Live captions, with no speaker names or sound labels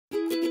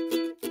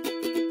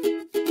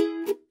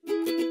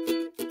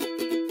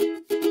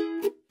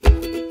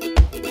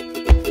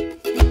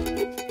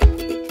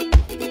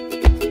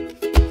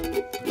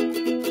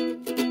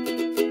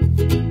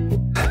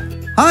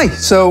Hi,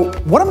 so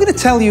what I'm going to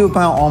tell you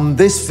about on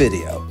this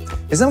video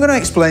is I'm going to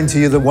explain to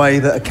you the way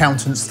that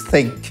accountants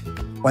think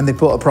when they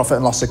put a profit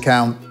and loss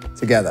account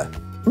together.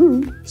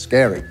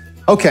 Scary.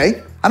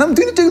 Okay, and I'm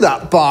going to do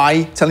that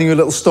by telling you a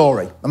little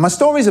story. And my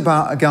story is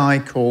about a guy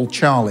called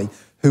Charlie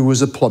who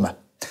was a plumber.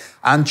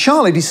 And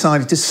Charlie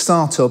decided to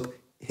start up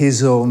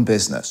his own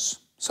business.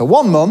 So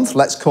one month,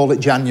 let's call it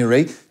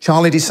January,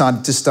 Charlie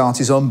decided to start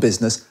his own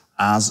business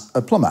as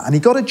a plumber. And he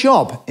got a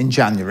job in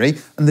January,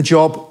 and the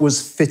job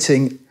was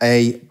fitting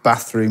a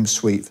bathroom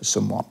suite for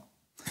someone.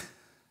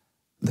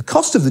 The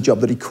cost of the job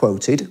that he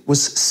quoted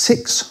was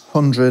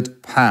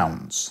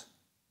 £600.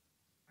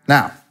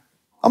 Now,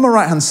 on my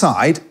right-hand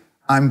side,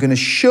 I'm going to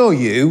show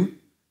you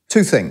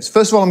two things.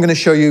 First of all, I'm going to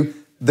show you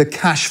the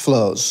cash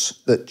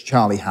flows that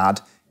Charlie had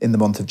in the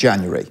month of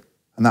January.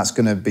 And that's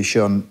going to be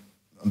shown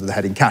under the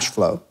heading cash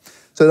flow.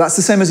 So that's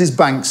the same as his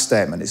bank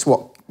statement. It's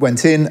what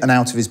went in and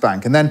out of his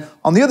bank. And then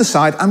on the other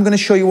side, I'm going to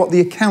show you what the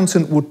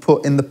accountant would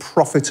put in the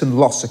profit and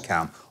loss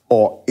account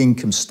or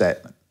income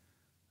statement.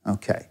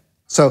 Okay,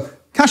 so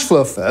cash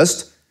flow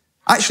first.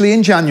 Actually,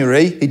 in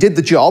January, he did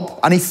the job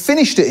and he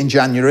finished it in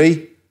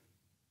January,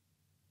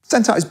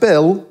 sent out his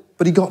bill,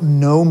 but he got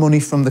no money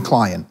from the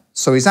client.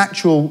 So his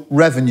actual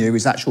revenue,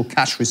 his actual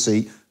cash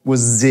receipt was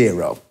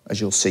zero,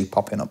 as you'll see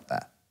popping up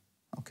there.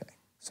 Okay,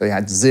 so he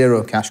had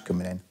zero cash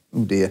coming in.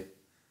 Oh dear.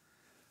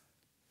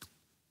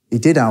 He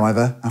did,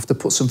 however, have to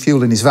put some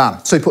fuel in his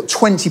van. So he put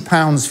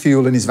 £20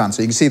 fuel in his van.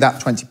 So you can see that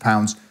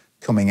 £20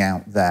 coming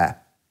out there.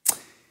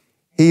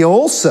 He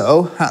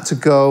also had to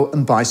go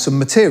and buy some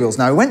materials.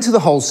 Now, he went to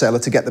the wholesaler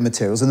to get the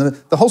materials, and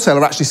the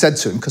wholesaler actually said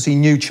to him, because he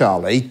knew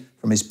Charlie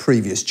from his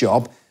previous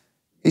job,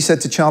 he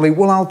said to Charlie,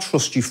 well, I'll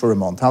trust you for a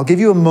month. I'll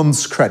give you a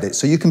month's credit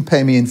so you can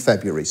pay me in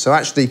February. So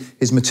actually,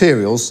 his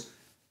materials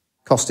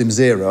cost him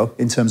zero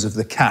in terms of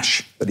the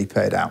cash that he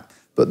paid out.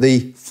 But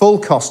the full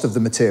cost of the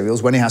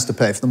materials, when he has to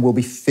pay for them, will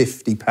be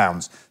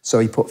 £50. So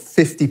he put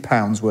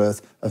 £50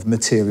 worth of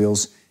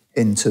materials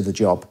into the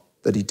job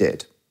that he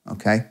did,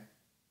 okay?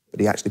 But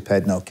he actually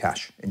paid no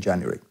cash in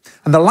January.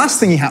 And the last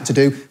thing he had to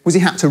do was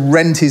he had to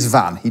rent his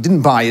van. He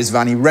didn't buy his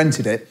van, he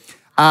rented it.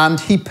 And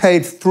he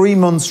paid 3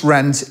 months'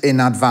 rent in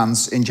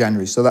advance in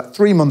January. So that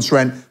 3 months'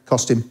 rent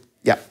cost him,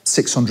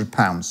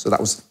 £600. So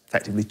that was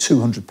effectively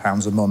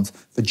 £200 a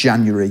month for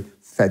January,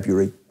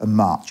 February and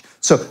March.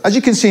 So as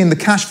you can see in the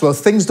cash flow,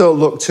 things don't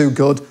look too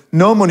good.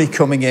 No money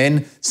coming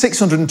in,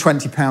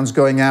 £620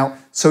 going out.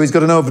 So he's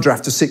got an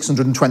overdraft of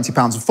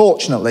 £620.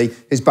 Unfortunately,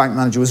 his bank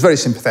manager was very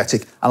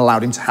sympathetic and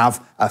allowed him to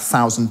have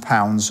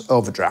 £1,000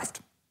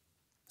 overdraft.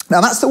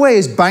 Now that's the way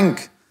his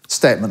bank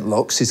statement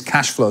looks, his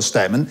cash flow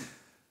statement.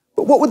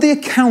 But what would the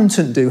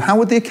accountant do? How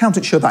would the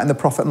accountant show that in the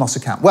profit and loss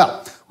account?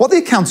 Well, what the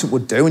accountant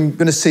would do, and you're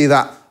going to see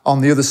that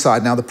on the other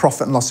side now, the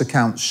profit and loss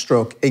account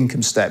stroke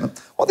income statement.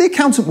 What the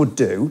accountant would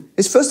do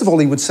is, first of all,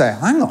 he would say,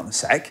 hang on a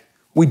sec,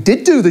 we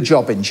did do the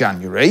job in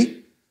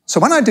January. So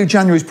when I do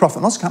January's profit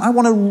and loss account, I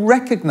want to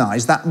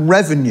recognise that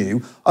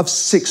revenue of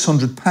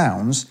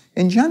 £600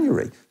 in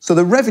January. So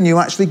the revenue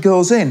actually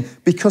goes in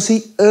because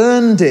he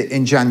earned it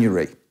in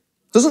January.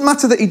 Doesn't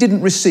matter that he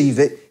didn't receive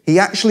it, he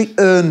actually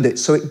earned it,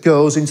 so it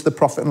goes into the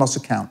profit and loss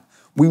account.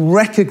 We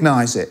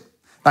recognise it.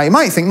 Now, you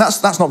might think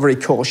that's not very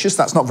cautious,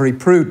 that's not very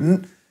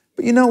prudent,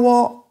 but you know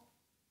what?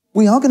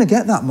 We are going to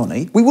get that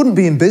money. We wouldn't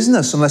be in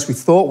business unless we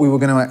thought we were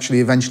going to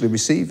actually eventually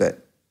receive it.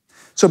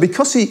 So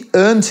because he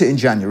earned it in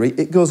January,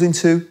 it goes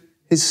into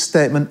his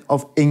statement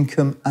of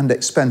income and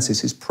expenses,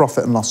 his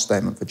profit and loss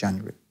statement for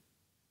January.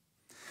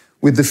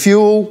 With the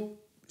fuel,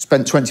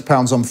 spent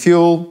 £20 on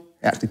fuel,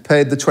 he actually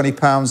paid the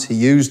 £20, he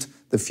used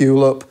the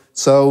fuel up,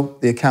 so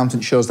the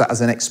accountant shows that as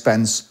an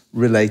expense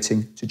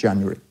relating to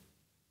January.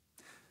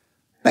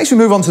 Next, we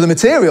move on to the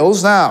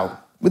materials. Now,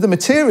 with the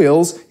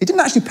materials, he didn't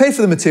actually pay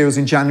for the materials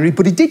in January,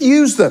 but he did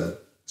use them.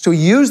 So he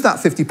used that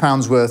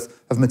 £50 worth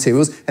of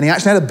materials, and he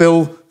actually had a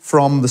bill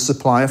from the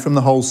supplier, from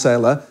the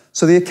wholesaler.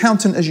 So the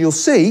accountant, as you'll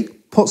see,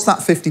 puts that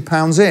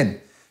 £50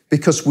 in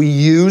because we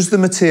used the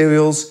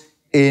materials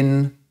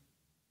in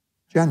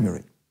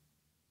January.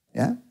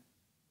 Yeah?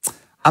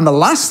 And the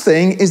last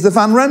thing is the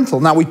van rental.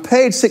 Now, we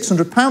paid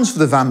 £600 for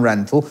the van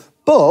rental,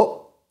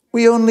 but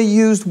we only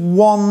used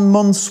 1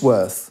 month's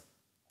worth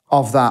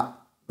of that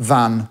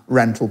van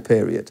rental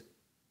period.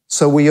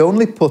 So we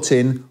only put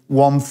in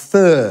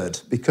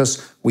 1/3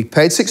 because we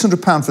paid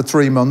 £600 for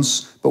 3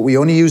 months, but we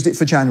only used it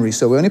for January.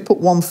 So we only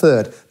put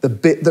 1/3, the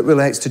bit that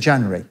relates to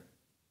January,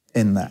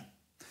 in there.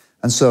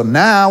 And so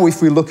now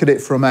if we look at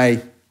it from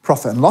a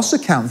profit and loss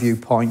account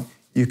viewpoint,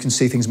 you can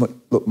see things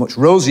look much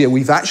rosier.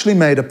 We've actually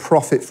made a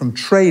profit from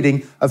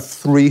trading of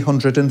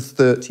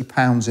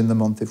 £330 in the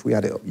month if we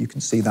add it up. You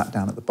can see that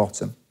down at the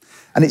bottom.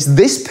 And it's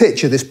this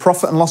picture, this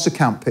profit and loss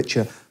account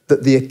picture,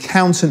 that the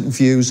accountant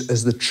views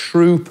as the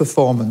true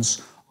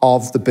performance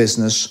of the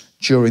business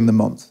during the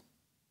month.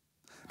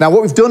 Now,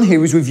 what we've done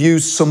here is we've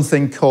used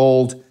something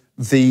called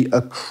the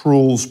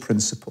accruals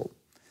principle.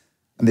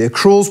 And the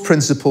accruals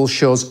principle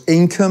shows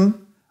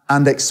income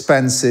and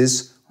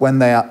expenses when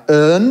they are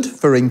earned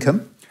for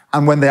income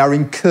and when they are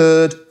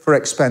incurred for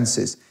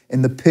expenses.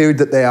 in the period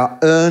that they are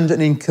earned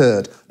and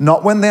incurred,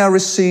 not when they are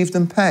received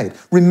and paid.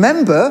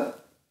 Remember,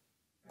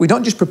 we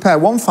don't just prepare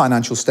one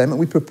financial statement,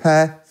 we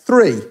prepare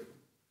three.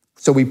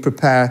 So we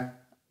prepare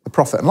a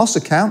profit and loss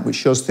account, which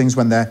shows things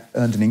when they're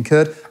earned and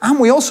incurred, and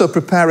we also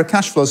prepare a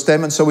cash flow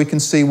statement so we can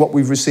see what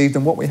we've received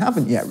and what we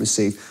haven't yet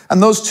received.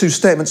 And those two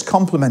statements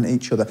complement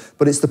each other,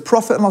 but it's the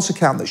profit and loss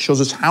account that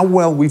shows us how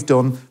well we've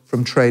done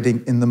from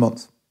trading in the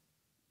month.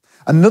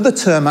 Another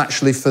term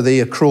actually for the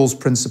accruals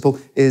principle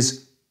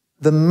is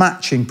the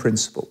matching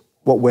principle.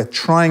 What we're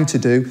trying to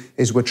do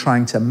is we're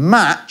trying to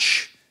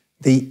match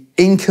the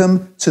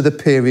income to the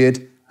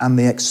period and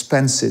the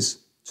expenses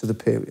to the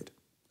period.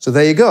 So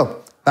there you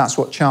go. That's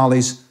what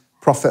Charlie's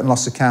profit and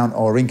loss account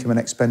or income and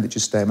expenditure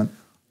statement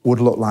would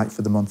look like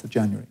for the month of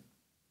January.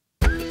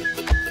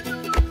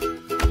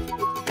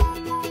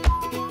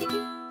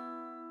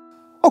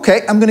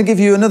 Okay, I'm going to give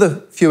you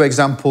another few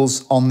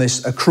examples on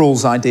this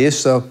accruals idea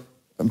so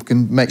I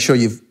can make sure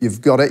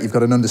you've got it, you've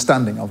got an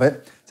understanding of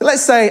it. So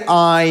let's say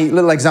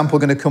little example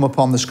going to come up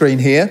on the screen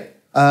here.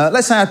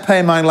 Let's say I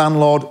pay my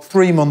landlord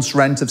 3 months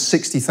rent of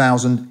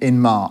 £60,000 in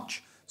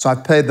March. So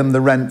I've paid them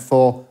the rent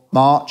for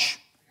March,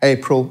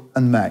 April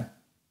and May.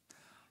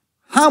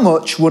 How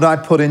much would I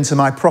put into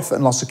my profit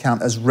and loss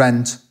account as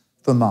rent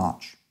for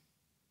March?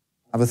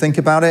 Have a think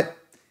about it.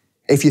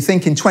 If you're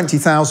thinking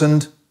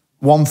 20,000,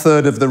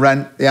 1/3 of the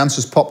rent, the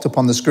answer's popped up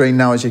on the screen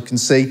now as you can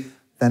see,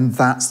 then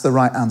that's the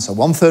right answer.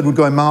 1/3 would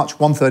go in March,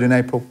 1/3 in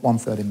April,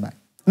 1/3 in May.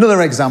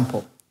 Another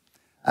example.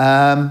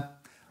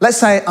 Let's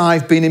say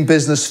I've been in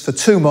business for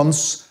 2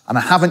 months and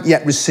I haven't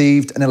yet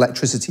received an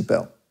electricity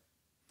bill.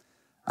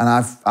 And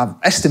I've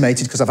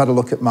estimated, because I've had a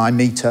look at my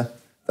meter,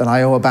 that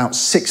I owe about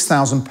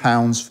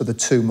 £6,000 for the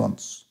 2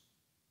 months.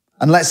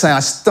 And let's say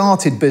I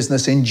started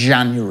business in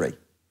January.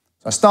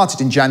 So I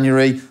started in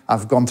January,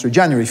 I've gone through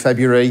January,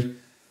 February.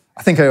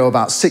 I think I owe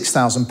about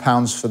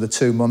 £6,000 for the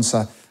 2 months.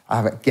 I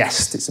have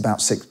guessed it's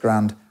about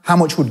 £6,000. How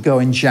much would go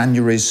in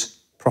January's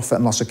profit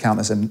and loss account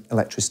as an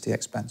electricity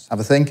expense? Have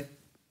a think.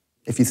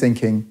 If you're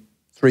thinking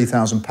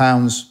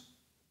 £3,000,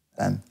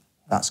 then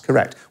that's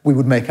correct. We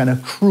would make an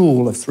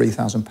accrual of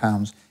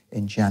 £3,000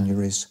 in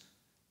January's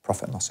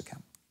profit and loss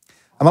account.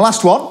 And the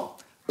last one,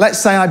 let's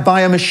say I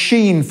buy a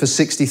machine for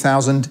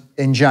 £60,000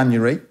 in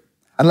January,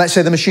 and let's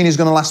say the machine is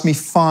going to last me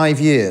 5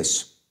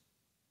 years.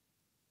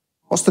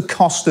 What's the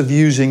cost of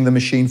using the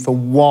machine for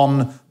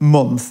 1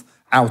 month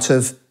out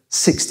of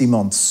 60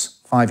 months?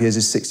 5 years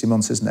is 60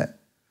 months, isn't it?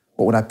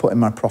 What would I put in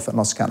my profit and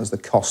loss account as the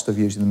cost of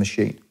using the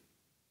machine?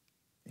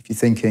 If you're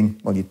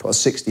thinking, well, you'd put a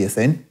 60th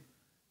in,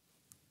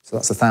 so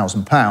that's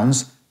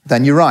 £1,000,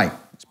 then you're right.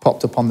 It's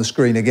popped up on the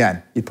screen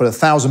again. You'd put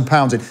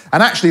 £1,000 in.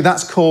 And actually,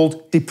 that's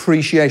called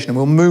depreciation. And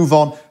we'll move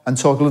on and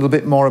talk a little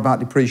bit more about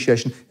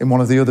depreciation in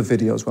one of the other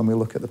videos when we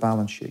look at the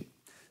balance sheet.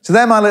 So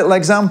they're my little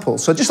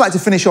examples. So I'd just like to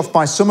finish off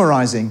by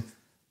summarising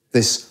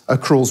this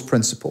accruals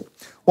principle.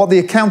 What the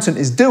accountant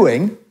is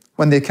doing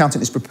when the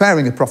accountant is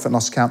preparing a profit and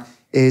loss account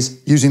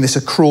is using this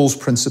accruals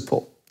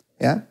principle.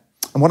 Yeah?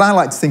 And what I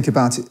like to think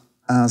about it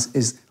as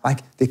is like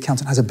the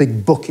accountant has a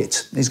big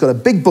bucket. He's got a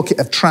big bucket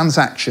of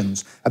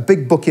transactions, a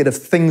big bucket of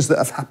things that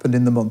have happened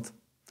in the month.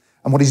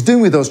 And what he's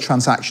doing with those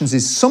transactions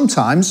is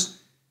sometimes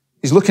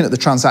he's looking at the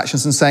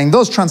transactions and saying,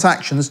 those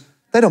transactions,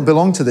 they don't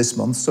belong to this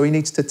month, so he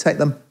needs to take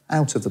them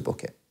out of the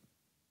bucket.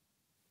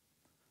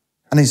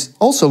 And he's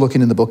also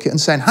looking in the bucket and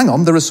saying, hang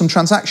on, there are some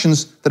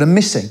transactions that are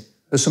missing.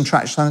 There's some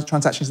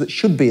transactions that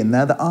should be in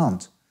there that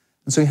aren't.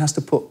 And so he has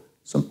to put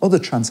some other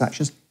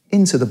transactions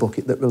into the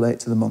bucket that relate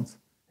to the month.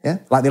 Yeah?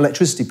 Like the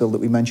electricity bill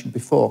that we mentioned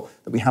before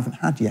that we haven't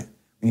had yet.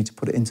 We need to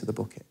put it into the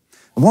bucket.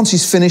 And once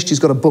he's finished, he's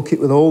got a bucket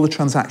with all the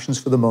transactions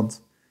for the month.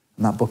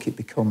 And that bucket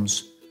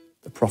becomes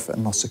the profit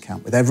and loss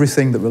account with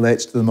everything that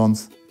relates to the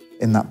month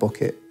in that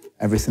bucket,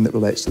 everything that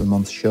relates to the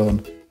month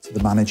shown to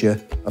the manager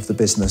of the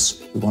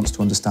business who wants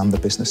to understand the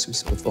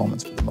business's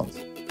performance for the month.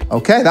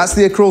 Okay, that's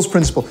the accruals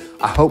principle.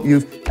 I hope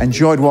you've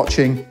enjoyed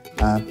watching.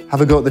 Have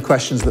a go at the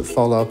questions that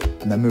follow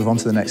and then move on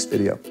to the next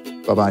video.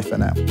 Bye-bye for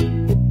now.